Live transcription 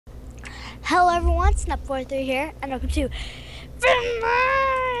Hello everyone, Snap43 here, and welcome to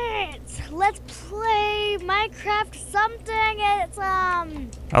Let's play Minecraft something. It's I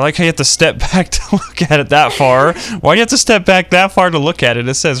like how you have to step back to look at it that far. Why do you have to step back that far to look at it?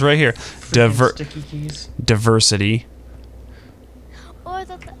 It says right here, diversity. Oh, I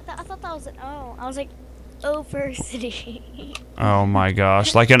thought that was an O. I was like, O-versity. Oh my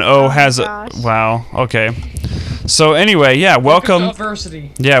gosh, like an O has a wow. Okay. So anyway, yeah, welcome.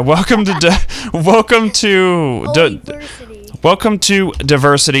 Diversity. Yeah, welcome to welcome to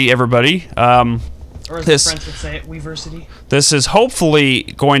diversity, everybody. Or as the French would say it, weversity. This is hopefully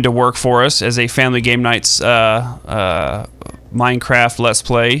going to work for us as a Family Game Nights Minecraft Let's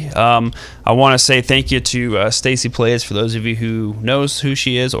Play. I want to say thank you to Stacy Plays, for those of you who knows who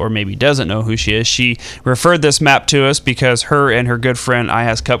she is or maybe doesn't know who she is. She referred this map to us because her and her good friend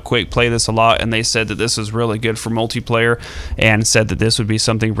IHas Cupquake play this a lot, and they said that this is really good for multiplayer and said that this would be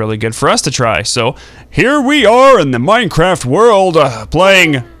something really good for us to try. So here we are in the Minecraft world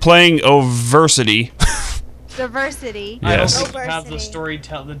playing Oversity. Diversity. Yes. I don't think you have the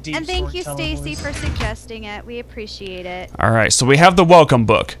storytell, the deep. And thank you, Stacy, voice. for suggesting it. We appreciate it. All right, so we have the welcome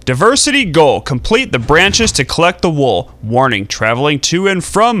book. Diversity goal: complete the branches to collect the wool. Warning: traveling to and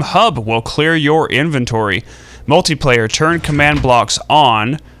from hub will clear your inventory. Multiplayer: turn command blocks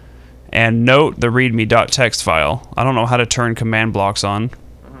on, and note the readme.txt file. I don't know how to turn command blocks on.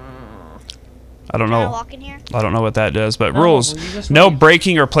 I don't know. Walk in here? I don't know what that does, but No, rules. No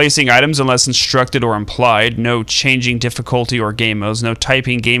breaking or placing items unless instructed or implied. No changing difficulty or game modes. No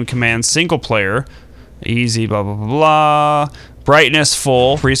typing game commands. Single player. Easy, blah, blah, blah, blah. Brightness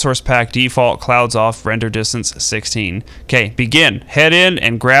full. Resource pack default. Clouds off. Render distance 16. Okay, begin. Head in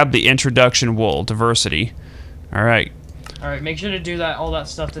and grab the introduction wool. Diversity. All right. Alright, make sure to do all that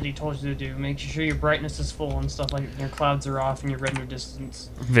stuff that he told you to do. Make sure your brightness is full and stuff, like your clouds are off and your render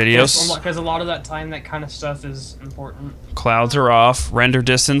distance. Videos. Because a lot of that time, that kind of stuff is important. Clouds are off. Render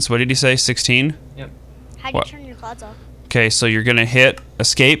distance. What did he say? 16? Yep. How do you turn your clouds off? Okay, so you're going to hit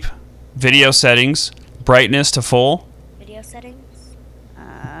escape. Video settings. Brightness to full. Video settings.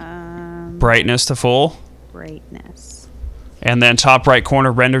 Brightness to full. Brightness. And then top right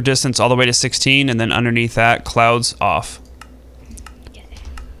corner, render distance all the way to 16, and then underneath that, clouds off.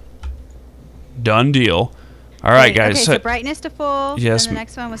 Done deal. All right, guys. Okay, so brightness to full. Yes. And the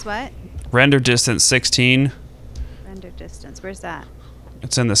next one was what? Render distance 16. Render distance. Where's that?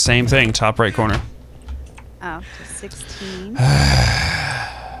 It's in the same thing, top right corner. Oh, to 16.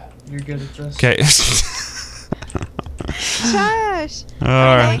 You're good at this. Okay. Shush. All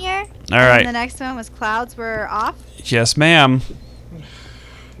right. Here? All right. And the next one was clouds were off. Yes, ma'am.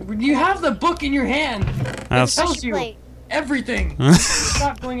 You have the book in your hand. It tells you Wait. everything.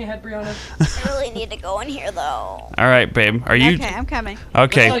 Stop going ahead, Brianna. I really need to go in here though. All right, babe. Are you? Okay, I'm coming.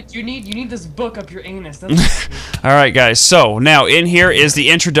 Okay. Like, you need this book up your anus. That's All right, guys. So now in here is the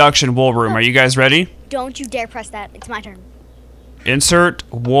introduction wool room. Are you guys ready? Don't you dare press that. It's my turn. Insert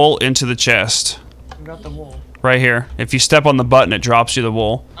wool into the chest. I got the wool. Right here. If you step on the button, it drops you the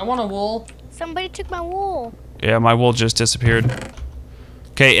wool. I want a wool. Somebody took my wool. Yeah, my wool just disappeared.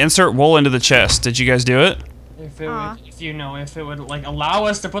 Okay, insert wool into the chest. Did you guys do it? If it would like allow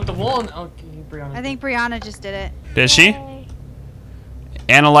us to put the wool in. Okay, Brianna. I think Brianna just did it. Did she? Yay.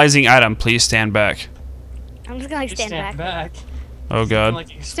 Analyzing item. Please stand back. I'm just gonna stand back. Oh god.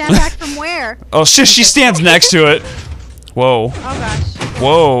 Stand back from where? Oh shit! She stands next to it. Whoa. Oh gosh.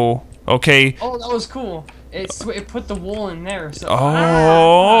 Whoa. Okay. Oh, that was cool. It put the wool in there. So.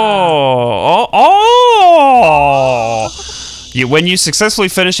 When you successfully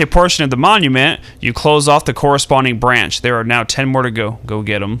finish a portion of the monument, you close off the corresponding branch. There are now 10 more to go. Go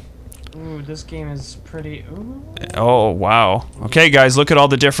get them. Ooh, this game is pretty. Ooh. Oh wow. Okay, guys, look at all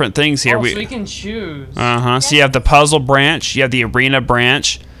the different things here. Oh, so we can choose. So you have the puzzle branch, you have the arena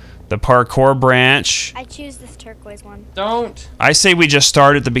branch, the parkour branch. I choose this turquoise one. Don't. I say we just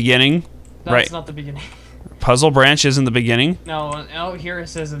start at the beginning. That's not the beginning. Puzzle branch is in the beginning. No, out here it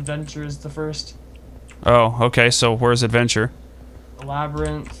says adventure is the first. Oh, okay. So where's adventure?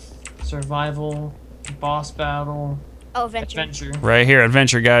 Labyrinth, survival, boss battle. Oh, adventure. Right here,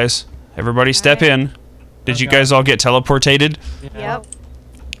 adventure, guys. Everybody step in. Did you guys all get teleportated? Yeah. Yep.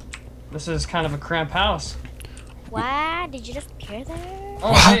 This is kind of a cramped house. Why? Did you just appear there?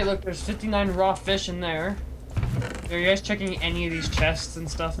 Oh, hey, look, there's 59 raw fish in there. Are you guys checking any of these chests and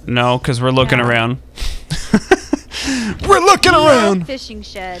stuff? No, because we're looking around. We're looking around. Fishing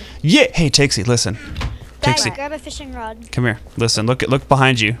shed. Yeah. Hey, Tixie, listen. Guys, Tixie, grab a fishing rod. come here. Listen. Look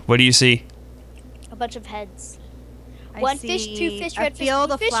behind you. What do you see? A bunch of heads. I One see fish, two fish, red fish, field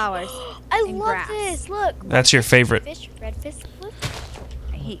blue of fish. flowers. I and love grass. this. Look. That's your favorite. Fish, red fish, blue fish.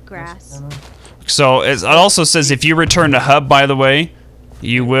 hate grass. So it also says if you return to hub, by the way,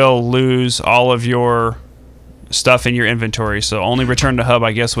 you will lose all of your stuff in your inventory. So only return to hub,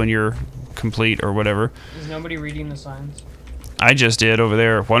 I guess, when you're complete or whatever. Is nobody reading the signs? I just did over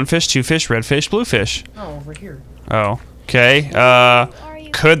there. 1 fish, 2 fish, red fish, blue fish. Oh, over here. Oh, okay.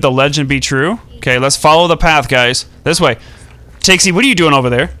 Could the legend be true? Okay, let's follow the path, guys. This way. Tixie, what are you doing over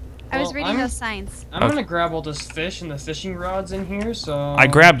there? I was Well, reading those signs. I'm gonna grab all this fish and the fishing rods in here, so... I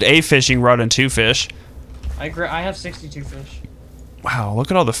grabbed a fishing rod and 2 fish. I have 62 fish. Wow, look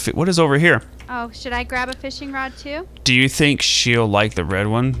at all the what is over here? Oh, should I grab a fishing rod too? Do you think she'll like the red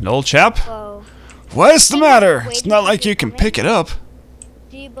one, old chap? Whoa. What's the matter? Wait, It's not like you you can coming? pick it up.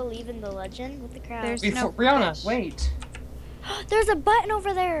 Do you believe in the legend with the crowd? There's Before, no Brianna, fish. wait. There's a button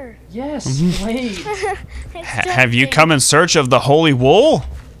over there. Yes, wait. It's Have you jumping. come in search of the holy wool?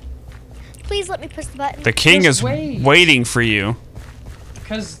 Please let me push the button. The king Just is wait. waiting for you.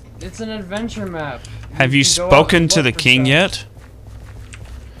 Because it's an adventure map. Have you can go out spoken and to look the for king stuff. yet?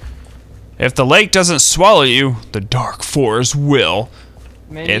 If the lake doesn't swallow you, the dark forest will.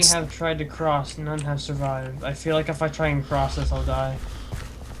 Many It's- have tried to cross, none have survived. I feel like if I try and cross this, I'll die.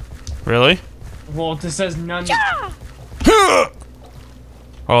 Really? Well, this says none.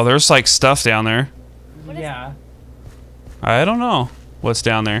 Oh, there's like stuff down there. What is Yeah. I don't know what's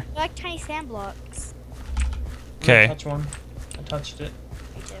down there. They're like tiny sand blocks. Okay. Touch one. I touched it.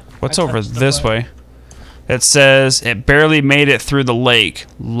 Me too. What's I over touched the this butt. way? It says it barely made it through the lake.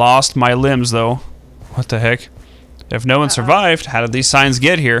 Lost my limbs though. What the heck? If no one survived, how did these signs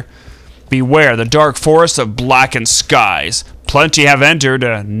get here? Beware the dark forest of blackened skies. Plenty have entered,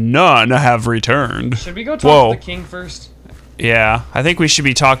 none have returned. Should we go talk Whoa. to the king first? Yeah, I think we should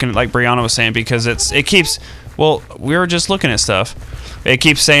be talking like Brianna was saying because it keeps. Well, we were just looking at stuff. It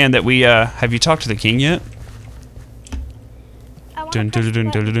keeps saying that we have you talked to the king yet? I wanna Dun, push dun, the dun,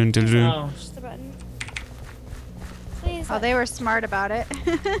 button. dun, dun, dun, dun. Oh. Push the button. Please. Oh, they were smart about it.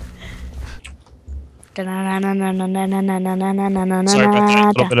 Sorry about that. A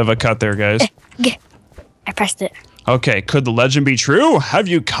little bit of a cut there, guys. I pressed it. Okay, could the legend be true? Have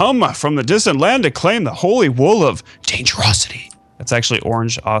you come from the distant land to claim the holy wool of dangerosity? That's actually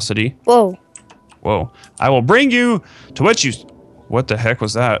orangeosity. Whoa. Whoa. I will bring you to what you... What the heck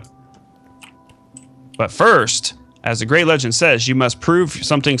was that? But first, as the great legend says, you must prove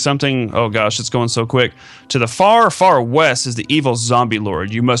something. Oh gosh, it's going so quick. To the far, far west is the evil zombie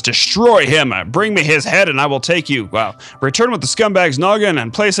lord. You must destroy him. Bring me his head and I will take you. Wow. Return with the scumbag's noggin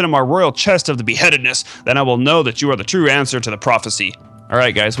and place it in my royal chest of the beheadedness. Then I will know that you are the true answer to the prophecy. All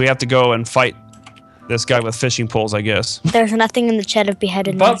right, guys, we have to go and fight this guy with fishing poles, I guess. There's nothing in the chat of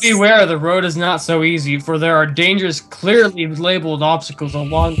beheadedness. But beware, the road is not so easy, for there are dangerous, clearly labeled obstacles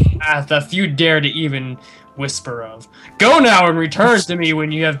along the path that few dare to even whisper of. Go now and return to me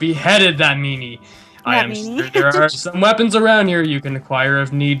when you have beheaded that meanie. I That am meanie. sure there are some weapons around here you can acquire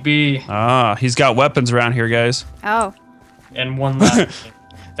if need be. Ah, he's got weapons around here, guys. Oh, And one last thing,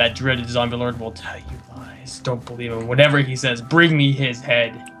 that dreaded zombie lord will tell you lies. Don't believe him. Whatever he says, bring me his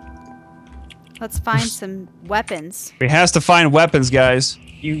head. let's find some weapons. He has to find weapons, guys.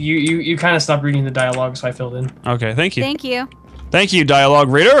 You kind of stopped reading the dialogue, so I filled in. Okay, thank you. Thank you. Thank you, dialogue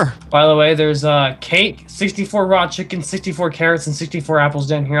reader. By the way, there's cake, 64 raw chicken, 64 carrots, and 64 apples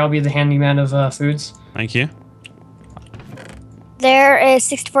down here. I'll be the handyman of foods. Thank you. There is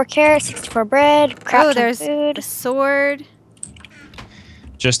 64 carrots, 64 bread, crap Oh, ton there's food. a sword.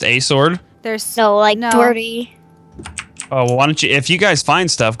 Just a sword? There's No, like No. 30. Oh, well, why don't you, if you guys find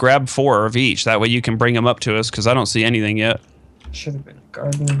stuff, grab 4 of each. That way you can bring them up to us, because I don't see anything yet. Should have been a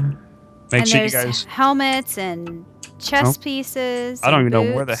garden. Make and sure you there's guys... helmets and chest Oh. pieces. I don't and even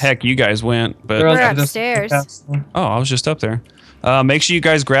know where the boots. heck you guys went, but... They're We're under the upstairs. castle. Oh, I was just up there. Make sure you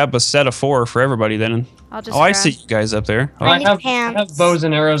guys grab a set of 4 for everybody then. I'll just Oh, I grab- see you guys up there. Oh, I I need have pants. bows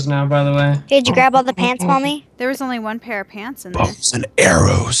and arrows now, by the way. Did you grab all the pants, mommy? There was only one pair of pants in there. bows and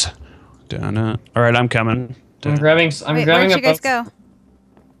arrows. Dun-dun. All right, I'm coming. I'm grabbing. I'm Wait, grabbing where'd a you guys bow. go?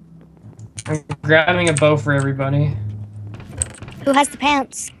 I'm grabbing a bow for everybody. Who has the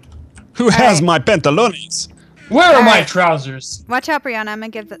pants? Who has right. my pantalones? Where are my Alright. trousers? Watch out, Brianna. I'm gonna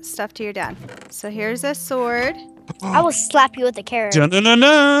give that stuff to your dad. So here's a sword. I will slap you with a carrot.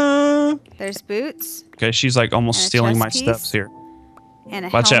 Dun-dun-dun-dun. There's boots Okay, she's like almost And a stealing chest my piece. steps here. and a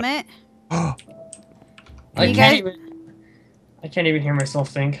Watch out. helmet. I You can't guys- even. I can't even hear myself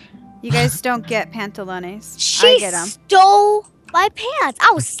think. You guys don't get pantalones. I She get them. stole my pants.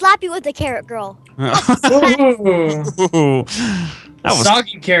 I will slap you with a carrot, girl. Ooh, Ooh. That was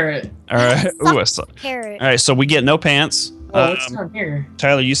soggy carrot. all right. Ooh, Carrot. all right, so we get no pants. Oh, what's down here?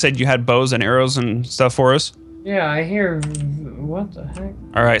 Tyler, you said you had bows and arrows and stuff for us. Yeah, I hear. What the heck?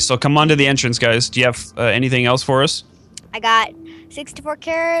 All right, so come on to the entrance, guys. Do you have anything else for us? I got 64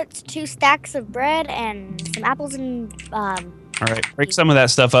 carrots, 2 stacks of bread, and some apples and All right, break some of that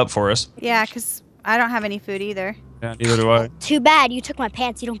stuff up for us. Yeah, because I don't have any food either. Yeah, neither do I. Too bad you took my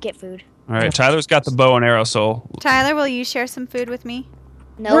pants. You don't get food. All right, Tyler's got the bow and arrow, so Tyler, will you share some food with me?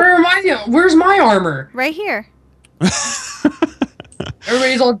 No. Where's my armor? Right here.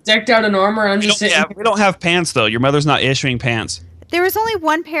 Everybody's all decked out in armor. I'm just sitting. we don't have pants though. Your mother's not issuing pants. There was only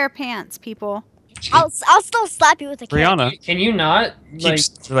one pair of pants, people. I'll still slap you with a carrot. Brianna Can you not?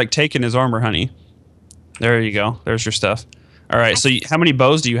 keeps like taking his armor, honey. There you go. There's your stuff. All right. So how many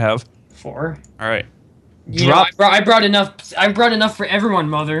bows do you have? 4. All right. You know, I brought enough. I brought enough for everyone,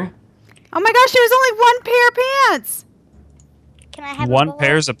 mother. Oh my gosh, there was only one pair of pants. Can I have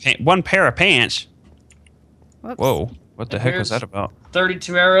one pair of pants. Whoops. Whoa. What the heck was that about?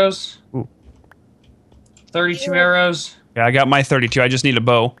 32 arrows. Ooh. 32 arrows. Yeah, I got my 32. I just need a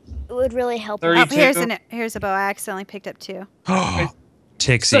bow. It would really help. 32. Oh, here's a bow. I accidentally picked up 2.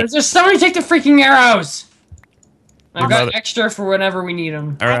 Tixie. Just somebody take the freaking arrows. I've got Mother- extra for whenever we need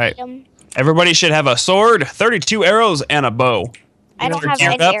them. All right. Everybody should have a sword, 32 arrows, and a bow. I don't have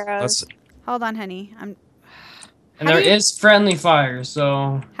Geared any up. arrows. Hold on, honey. And How there do you- is friendly fire,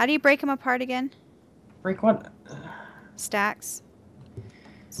 so How do you break them apart again? break what? Stacks.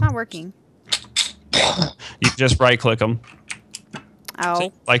 It's not working. You just right-click them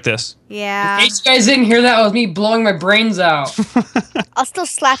Oh, like this. yeah. In case you guys didn't hear that, it was me blowing my brains out. I'll still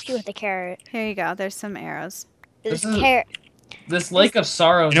slap you with a carrot. Here you go. There's some arrows. This This is- carrot. This lake of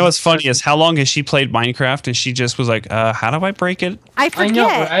sorrows. You know what's funny is how long has she played Minecraft and she just was like, how do I break it? I I forget. know,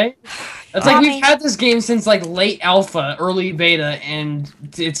 right? It's like we've had this game since like late alpha, early beta, and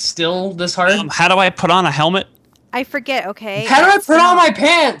it's still this hard. How do I put on a helmet? I forget, okay? How do I put on my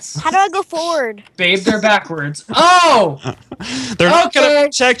pants? How do I go forward? Babe, they're backwards. Oh! They're not going Okay. to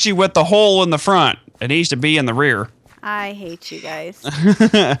protect you with the hole in the front. It needs to be in the rear. I hate you guys.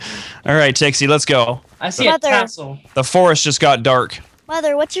 All right, Tixie, let's go. I see Mother. a tassel. The forest just got dark.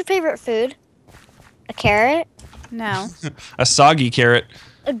 Mother, what's your favorite food? A carrot? No. A soggy carrot.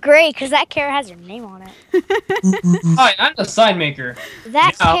 Great, because that carrot has your name on it. Hi, I'm the sign maker.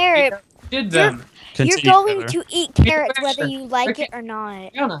 That Now, carrot, did them. you're Continue, going Heather. to eat carrots Faster. whether you like Okay. it or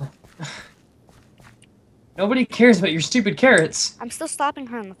not. Fiona. Nobody cares about your stupid carrots. I'm still slapping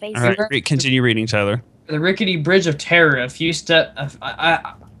her in the face. All right, continue reading, Tyler. The rickety bridge of terror. A few step.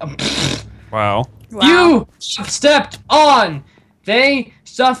 Wow. Wow. You stepped on. They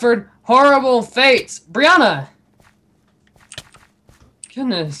suffered horrible fates. Brianna.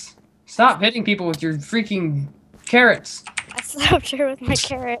 Goodness. Stop hitting people with your freaking carrots. I slapped her with my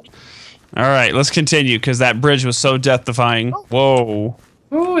carrot. All right, let's continue because that bridge was so death-defying. Oh. Whoa.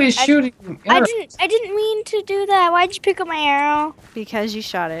 Who is shooting? arrows? I didn't mean to do that. Why'd you pick up my arrow? Because you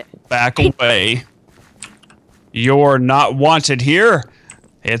shot it. Back away. You're not wanted here.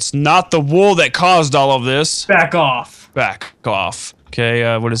 It's not the wool that caused all of this. Back off. Back off.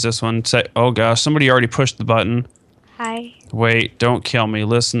 Okay, what is this one? Say, oh gosh, somebody already pushed the button. Hi. Wait, don't kill me.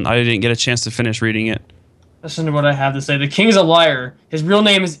 Listen, I didn't get a chance to finish reading it. Listen to what I have to say. The king's a liar. His real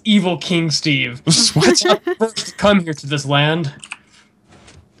name is Evil King Steve. What? Not the first to come here to this land.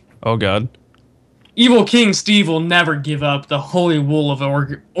 Oh god. Evil King Steve will never give up the holy wool of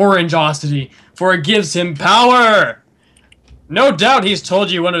orangeosity, for it gives him power. No doubt he's told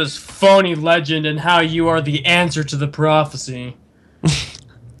you one of his phony legend and how you are the answer to the prophecy.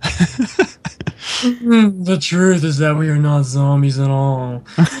 The truth is that we are not zombies at all.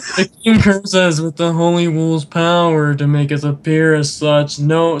 The king cursed us with the holy wool's power to make us appear as such,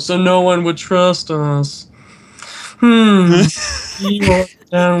 so no one would trust us. He will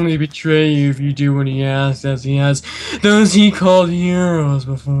not only betray you if you do what he asks, as he has those he called heroes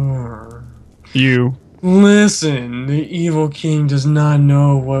before. You. Listen, the evil king does not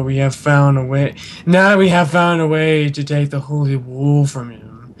know what we have found a way. Now that we have found a way to take the holy wool from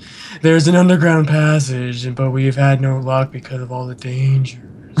him. There's an underground passage, but we've had no luck because of all the dangers.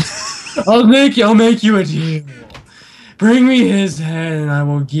 I'll make you a deal. Bring me his head, and I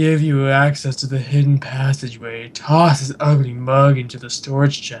will give you access to the hidden passageway. Toss his ugly mug into the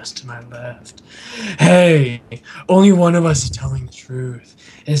storage chest to my left. Hey, only one of us is telling the truth.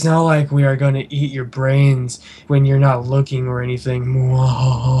 It's not like we are going to eat your brains when you're not looking or anything.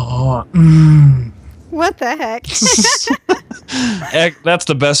 What the heck? That's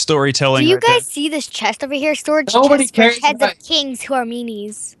the best storytelling. Do you right there. guys see this chest over here? Storage Nobody chest for cares heads about- of kings who are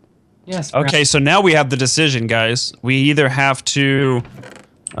meanies. Yes. Okay, so now we have the decision, guys. We either have to,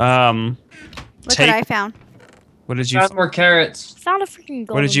 Look what I found. What did you? Found more carrots. Found a freaking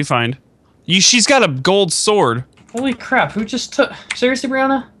gold. What did you find? She's got a gold sword. Holy crap! Who just took? Seriously,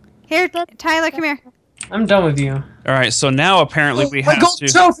 Brianna? Here, Tyler, come here. I'm done with you. All right, so now apparently we My have gold to.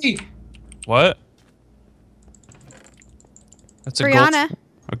 trophy. What? That's Brianna.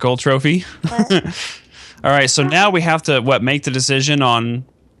 A gold trophy. All right, so now we have to make the decision on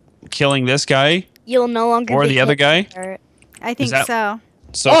killing this guy You'll no longer or be the other guy. hit. I think that- so.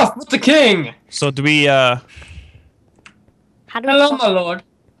 So Off with the king. so do we? How do we Hello, my lord.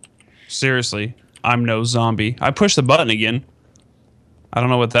 Seriously, I'm no zombie. I pushed the button again. I don't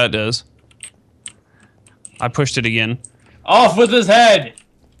know what that does. I pushed it again. Off with his head.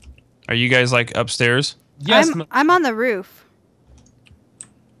 Are you guys like upstairs? Yes. I'm on the roof.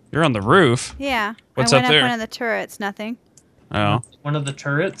 You're on the roof. Yeah. What's I up went there? up one of the turrets. Nothing. Oh. One of the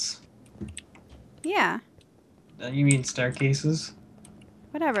turrets. Yeah. You mean staircases?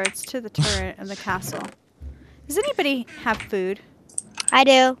 Whatever. It's to the turret of the castle. Does anybody have food? I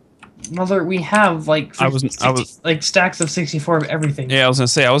do. Mother, we have like I was- like stacks of 64 of everything. Yeah, I was gonna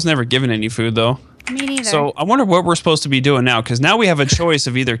say I was never given any food though. Me neither. So I wonder what we're supposed to be doing now, because now we have a choice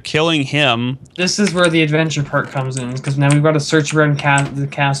of either killing him. This is where the adventure part comes in, because now we've got to search around the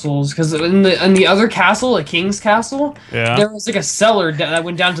castles. Because in the other castle, a king's castle, Yeah. there was like a cellar that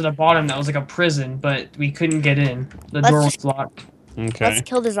went down to the bottom. That was like a prison, but we couldn't get in. The door was locked. Okay. Let's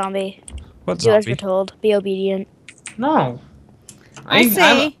kill the zombie. What Do as zombie? we're told. Be obedient. No. I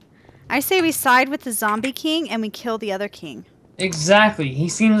say we side with the zombie king and we kill the other king. Exactly. He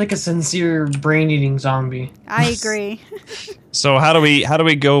seems like a sincere brain-eating zombie. I agree. So how do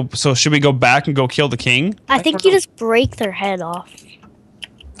we go? So should we go back and go kill the king? I think you just break their head off.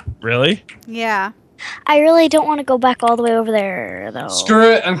 Really? Yeah. I really don't want to go back all the way over there, though.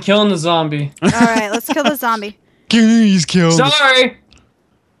 Screw it. I'm killing the zombie. All right, let's kill the zombie. He's killed. Sorry.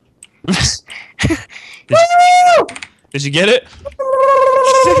 Did you get it?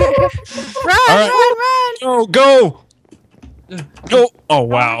 Run, All right. run, run! Go! Go! Oh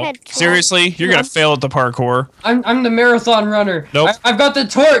wow! ahead, Seriously, you're gonna fail at the parkour. I'm the marathon runner. Nope. I've got the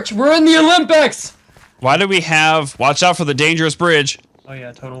torch. We're in the Olympics. Why do we have? Watch out for the dangerous bridge. Oh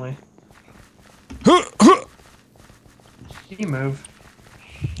yeah, totally. Huh, huh, You move.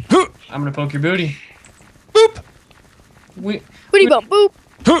 huh, I'm gonna poke your booty. boop, Booty bump, boop.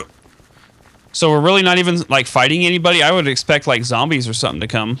 huh. So we're really not even like fighting anybody. I would expect like zombies or something to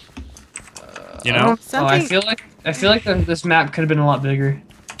come. You know? Oh, I Something- feel like this map could have been a lot bigger.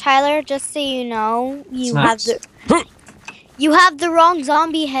 Tyler, just so you know, you Snaps. have the wrong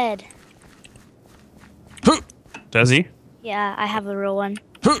zombie head. Huh. Does he? Yeah, I have the real one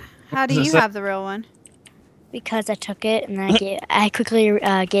How do Is you it- have the real one? because I took it and I quickly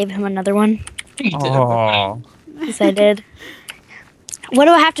gave him another one. You did it. Oh. Yes, I did. What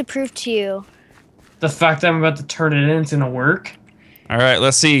do I have to prove to you? The fact that I'm about to turn it in, it's gonna work. All right.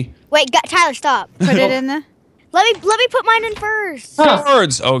 Let's see. Wait, Tyler, stop. Put it in the... Let me put mine in first. Huh.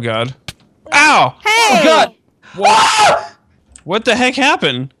 Swords. Oh god. Ow! Hey! Oh God! Ah! What the heck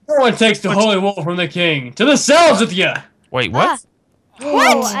happened? No one takes the holy wool from the king. To the cells with you. Wait, what?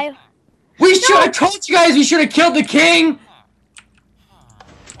 Oh, I We should have told you guys we should have killed the king.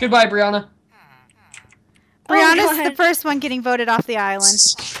 Goodbye, Brianna. Brianna's the God. first one getting voted off the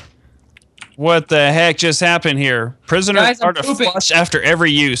island. What the heck just happened here? Prisoners Guys, I'm are to pooping. flush after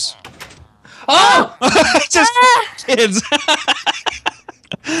every use. Oh! Just kids.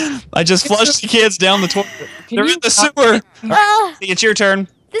 I just flushed the kids down the toilet. They're in the sewer. Ah, It's your turn.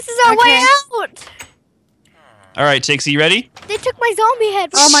 this is our way out. All right, Tixie, you ready? They took my zombie head.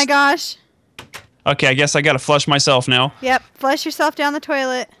 Oh my gosh. Okay, I guess I gotta flush myself now. Yep, flush yourself down the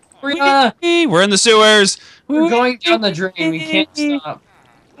toilet. Brianna, We're in the sewers. we're going down the drain. We can't stop.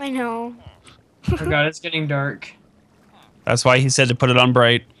 I know. Oh God, it's getting dark. That's why he said to put it on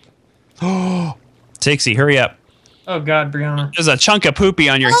bright. Tixie, hurry up. Oh God, Brianna. There's a chunk of poopy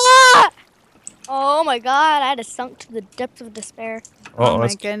on your. Ah! Oh my God! I had to sunk to the depths of despair. Oh my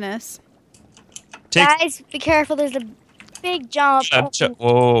that's- goodness. Guys, be careful. There's a big jump.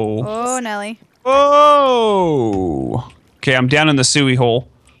 Whoa. Oh, Nelly. Whoa. Okay, I'm down in the suey hole.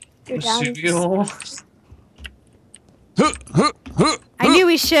 You're down. Cereal. I knew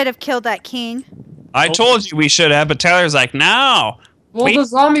we should have killed that king. I told you we should have, but Tyler's like, no. Well, Wait. the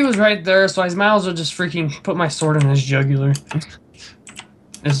zombie was right there, so I might as well just freaking put my sword in his jugular.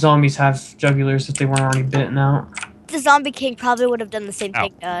 If zombies have jugulars if they weren't already bitten out. The zombie king probably would have done the same Ow.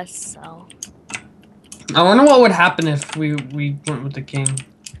 thing to us. So. I wonder what would happen if we went with the king.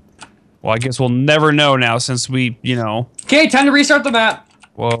 Well, I guess we'll never know now since we, you know. Okay, time to restart the map.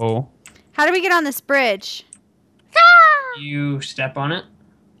 Whoa. How do we get on this bridge? You step on it.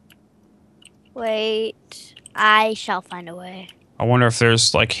 Wait, I shall find a way. I wonder if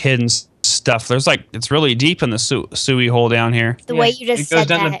there's like hidden stuff. There's like, it's really deep in the suey hole down here. The way you just said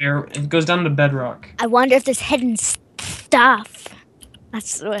that. It goes down to bedrock. I wonder if there's hidden stuff.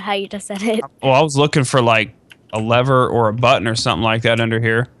 That's how you just said it. Well, I was looking for like a lever or a button or something like that under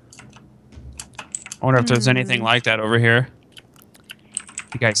here. I wonder if there's anything like that over here.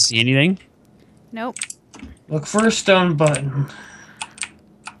 You guys see anything? Nope. Look for a stone button.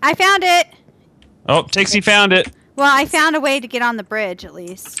 I found it. Oh, Tixie found it. Well, I found a way to get on the bridge at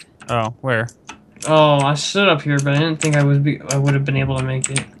least. Oh, where? Oh, I stood up here, but I didn't think I would have been able to make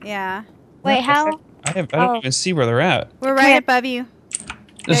it. Yeah. Wait, how? I don't even see where they're at. We're right above you.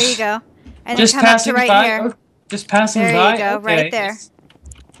 There you go. And Just then come up to passing right by. here. Oh, just passing There by. you go, Okay. right there.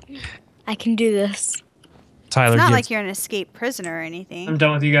 I can do this. Tyler, It's not gets- like you're an escaped prisoner or anything. I'm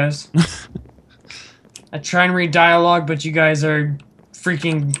done with you guys. I try and read dialogue, but you guys are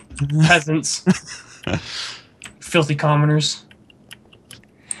freaking peasants. Filthy commoners.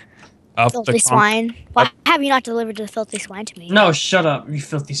 up Filthy swine. Why have you not delivered the filthy swine to me? No, shut up, you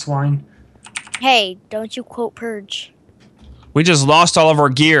filthy swine. Hey, don't you quote Purge. We just lost all of our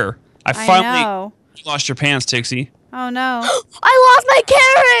gear. I I finally know. lost your pants, Tixie. Oh no. I lost my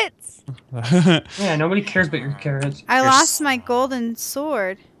carrots! Yeah, nobody cares about your carrots. I lost my golden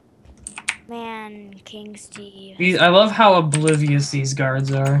sword. Man, King Steve. I love how oblivious these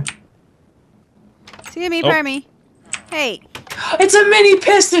guards are. See me, Oh. Permy. Hey, It's a mini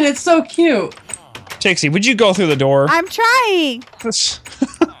piston. It's so cute. Tixie, would you go through the door? I'm trying.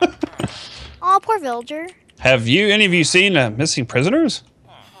 Aw, poor villager. Have any of you seen Missing Prisoners?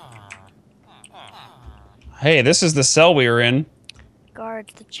 Hey, this is the cell we were in.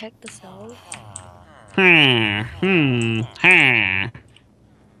 Guards to check the cells.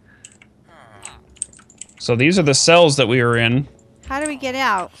 So these are the cells that we were in. How do we get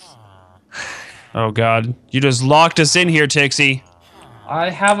out? Oh God, you just locked us in here, Tixie. I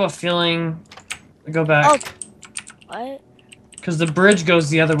have a feeling. Go Oh. back. What? Because the bridge goes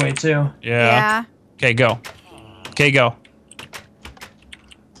the other way too. Yeah. Okay, go. Okay, go.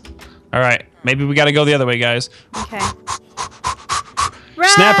 All right, maybe we got to go the other way, guys. Okay. Run,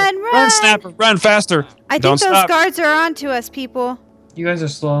 Snapper, run, Snapper, run faster. I think Don't those stop. guards are onto us, people. You guys are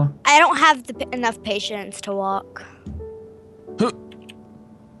slow. I don't have enough patience to walk.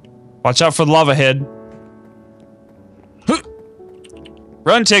 Watch out for the lava head.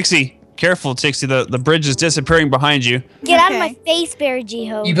 Run, Tixie. Careful, Tixie. The bridge is disappearing behind you. Get out of Okay. my face, Bear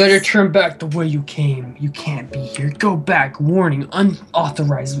G-Ho. You better turn back the way you came. You can't be here. Go back. Warning: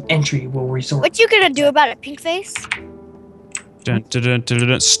 unauthorized entry will resort. What you gonna do about it, pink face? Dun, dun, dun, dun, dun,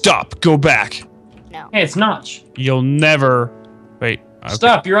 dun. Stop. Go back. No. Hey, it's Notch. You'll never... Wait. Okay.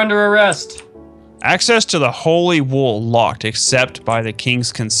 Stop. You're under arrest. Access to the holy wool locked except by the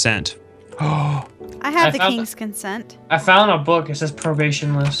king's consent. I have I the found king's consent. I found a book. It says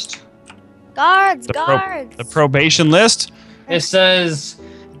probation list. Guards, The guards. probation list? It says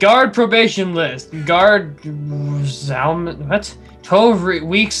guard probation list. Guard what? 12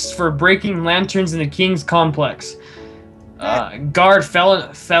 weeks for breaking lanterns in the king's complex. Guard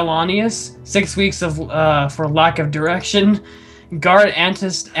felonious. 6 weeks of for lack of direction. Guard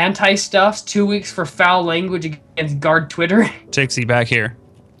anti-stuffs. 2 weeks for foul language against guard Twitter. Tixie, back here.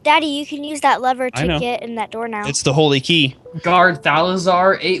 Daddy, you can use that lever I to know. get in that door now. It's the holy key. Guard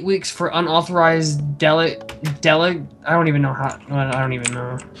Thalazar. 8 weeks for unauthorized I don't even know how. I don't even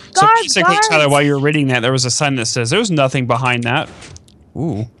know. So Guards, basically, guards. Tyler, while you were reading that, there was a sign that says there's nothing behind that.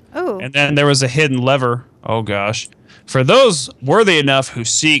 Ooh. Ooh. And then there was a hidden lever. Oh gosh. For those worthy enough who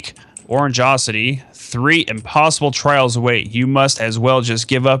seek orangeosity, 3 impossible trials await. You must as well just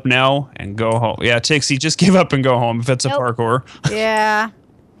give up now and go home. Yeah, Tixie, just give up and go home if it's a Nope. parkour. Yeah.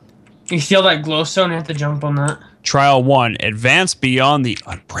 You feel that glowstone? You have to jump on that. Trial 1. Advance beyond the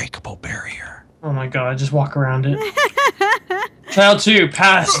unbreakable barrier. Oh my god, just walk around it. Trial 2,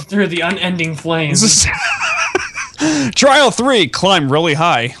 pass through the unending flames. Trial 3. Climb really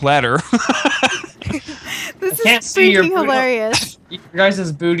high ladder. This is can't see your freaking brutal- hilarious. Your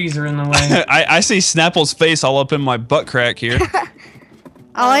guys' booties are in the way. I see Snapple's face all up in my butt crack here.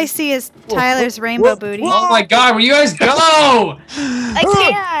 All I see is Tyler's rainbow booty. Oh my god, where you guys go? I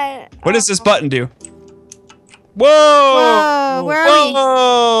can't. What does this button do? Whoa! Whoa, where are we?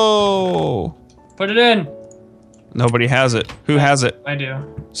 Whoa! Put it in. Nobody has it. Who has it? I do.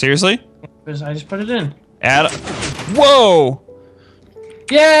 Seriously? Because I just put it in. Add. Whoa!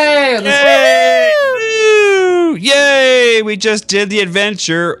 Yay! Let's- Yay! Woo! Yay! We just did the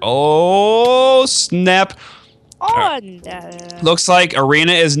adventure. Oh snap! on. Looks like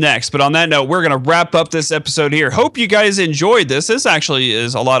Arena is next. But on that note, we're going to wrap up this episode here. Hope you guys enjoyed this. This actually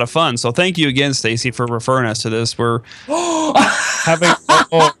is a lot of fun. So thank you again, Stacy, for referring us to this. We're having...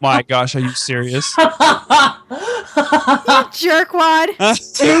 Oh my gosh, are you serious? You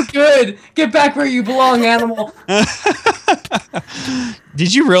jerkwad. Too good. Get back where you belong, animal.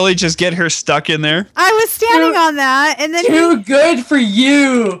 Did you really just get her stuck in there? I was standing on that, and then Too good for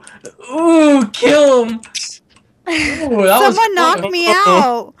you. Ooh, kill him. Ooh, someone knocked me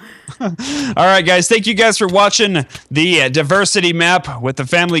out. All right, guys. Thank you guys for watching the diversity map with the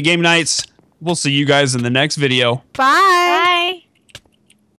family game nights. We'll see you guys in the next video. Bye. Bye.